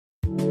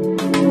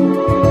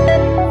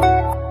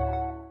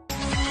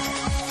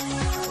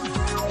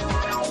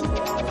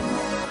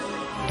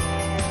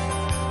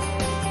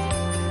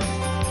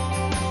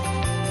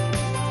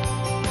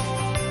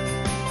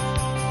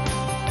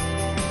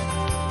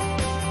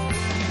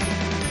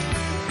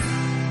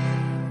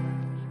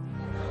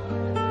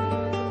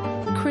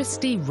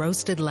Crispy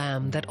roasted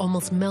lamb that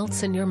almost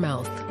melts in your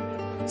mouth,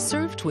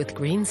 served with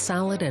green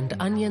salad and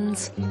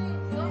onions,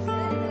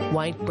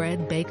 white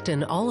bread baked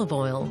in olive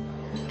oil,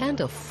 and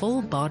a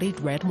full-bodied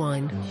red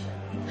wine.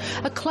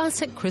 A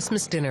classic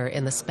Christmas dinner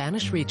in the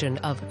Spanish region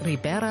of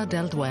Ribera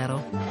del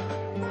Duero.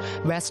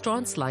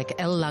 Restaurants like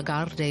El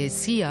Lagar de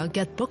Isilla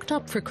get booked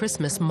up for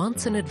Christmas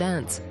months in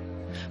advance.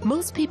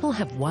 Most people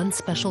have one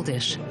special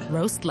dish,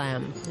 roast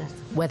lamb,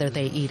 whether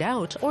they eat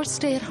out or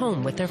stay at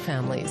home with their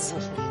families.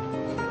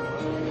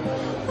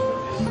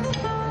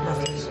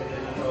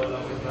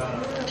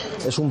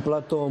 Es un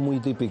plato muy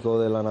típico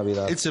de la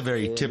Navidad. It's a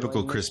very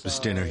typical Christmas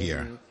dinner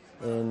here.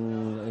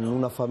 En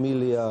una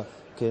familia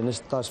que en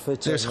estas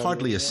fechas There's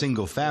hardly a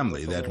single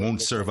family that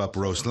won't serve up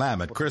roast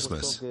lamb at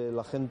Christmas.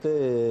 La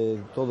gente,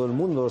 todo el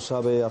mundo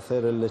sabe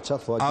hacer el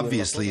lechazo aquí.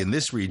 Obviously, in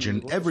this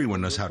region, everyone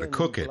knows how to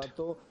cook it.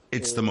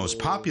 It's the most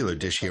popular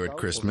dish here at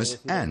Christmas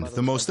and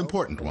the most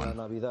important one.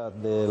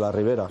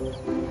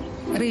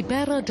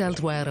 Ribera del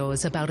Duero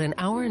is about an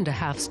hour and a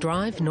half's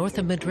drive north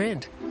of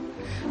Madrid.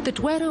 The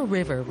Duero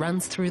River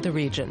runs through the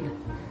region.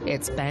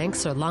 Its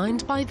banks are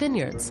lined by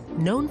vineyards,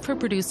 known for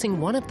producing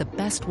one of the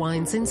best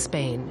wines in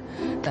Spain,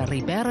 the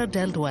Ribera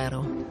del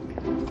Duero.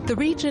 The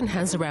region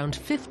has around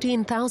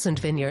 15,000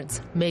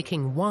 vineyards,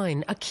 making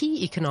wine a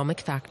key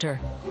economic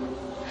factor.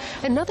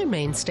 Another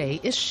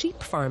mainstay is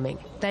sheep farming,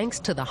 thanks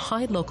to the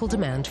high local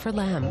demand for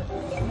lamb.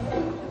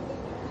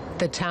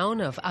 The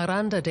town of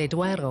Aranda de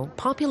Duero,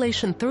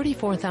 population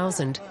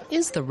 34,000,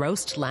 is the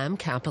roast lamb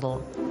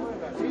capital.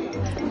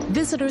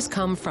 Visitors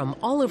come from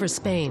all over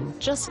Spain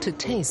just to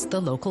taste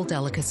the local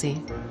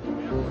delicacy.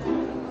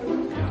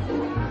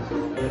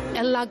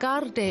 El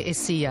Lagar de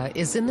Isilla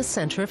is in the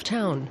center of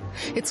town.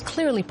 It's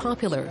clearly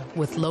popular,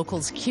 with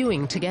locals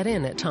queuing to get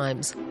in at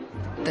times.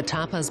 The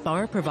tapas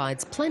bar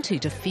provides plenty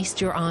to feast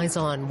your eyes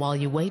on while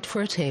you wait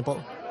for a table.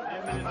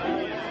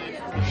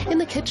 In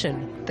the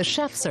kitchen, the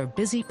chefs are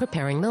busy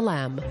preparing the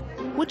lamb,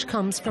 which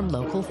comes from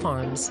local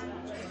farms.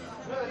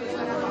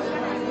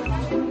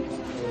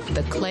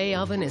 The clay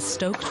oven is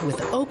stoked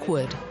with oak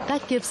wood.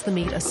 That gives the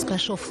meat a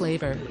special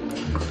flavor.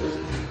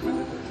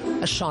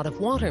 A shot of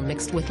water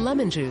mixed with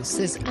lemon juice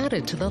is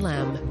added to the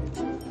lamb,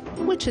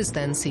 which is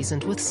then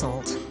seasoned with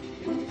salt.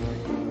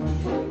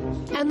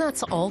 And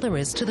that's all there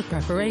is to the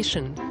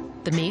preparation.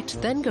 The meat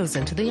then goes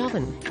into the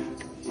oven.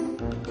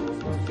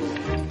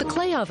 The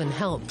clay oven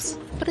helps,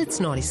 but it's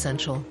not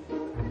essential.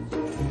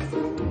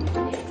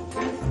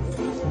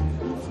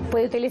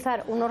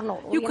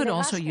 You could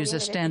also use a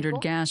standard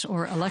gas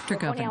or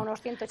electric oven.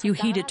 You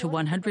heat it to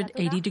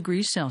 180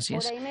 degrees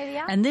Celsius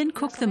and then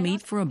cook the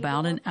meat for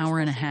about an hour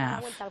and a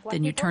half.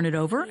 Then you turn it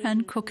over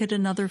and cook it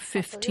another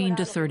 15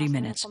 to 30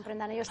 minutes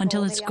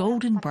until it's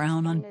golden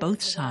brown on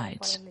both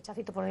sides.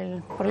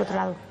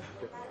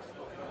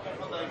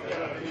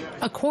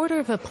 A quarter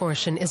of a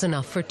portion is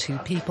enough for 2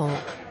 people.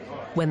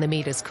 When the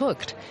meat is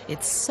cooked,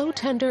 it's so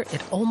tender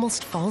it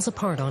almost falls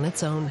apart on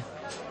its own.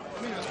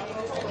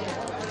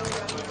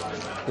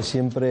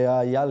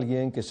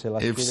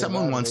 If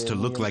someone wants to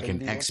look like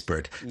an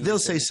expert, they'll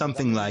say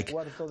something like,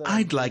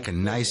 "I'd like a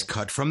nice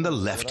cut from the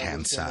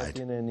left-hand side."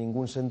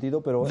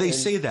 They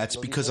say that's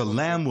because a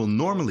lamb will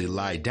normally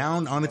lie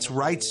down on its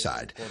right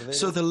side,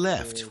 so the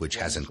left, which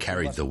hasn't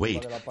carried the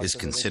weight, is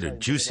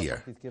considered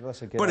juicier.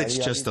 But it's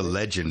just a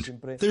legend.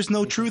 There's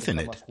no truth in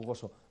it.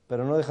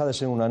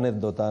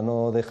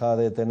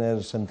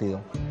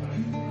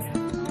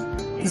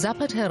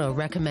 Zapatero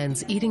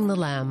recommends eating the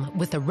lamb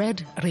with the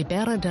red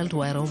Ribera del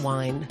Duero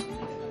wine.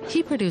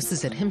 He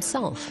produces it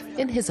himself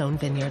in his own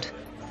vineyard.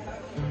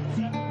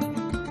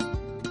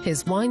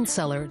 His wine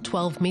cellar,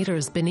 12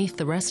 meters beneath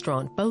the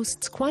restaurant,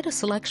 boasts quite a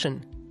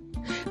selection.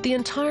 The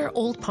entire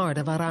old part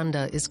of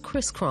Aranda is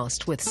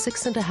crisscrossed with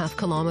 6.5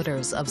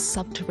 kilometers of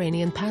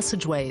subterranean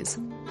passageways.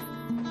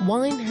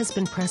 Wine has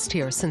been pressed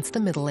here since the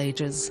Middle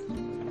Ages.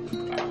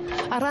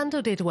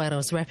 Aranda de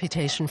Duero's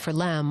reputation for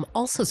lamb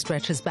also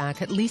stretches back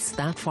at least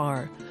that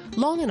far,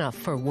 long enough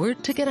for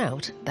word to get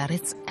out that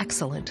it's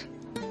excellent.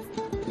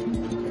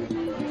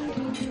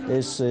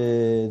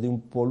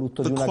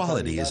 The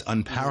quality is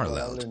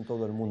unparalleled.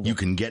 You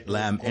can get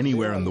lamb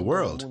anywhere in the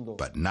world,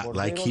 but not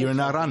like here in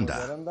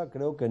Aranda.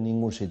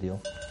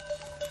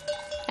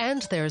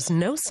 And there's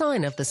no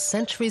sign of the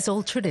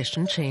centuries-old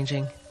tradition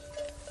changing.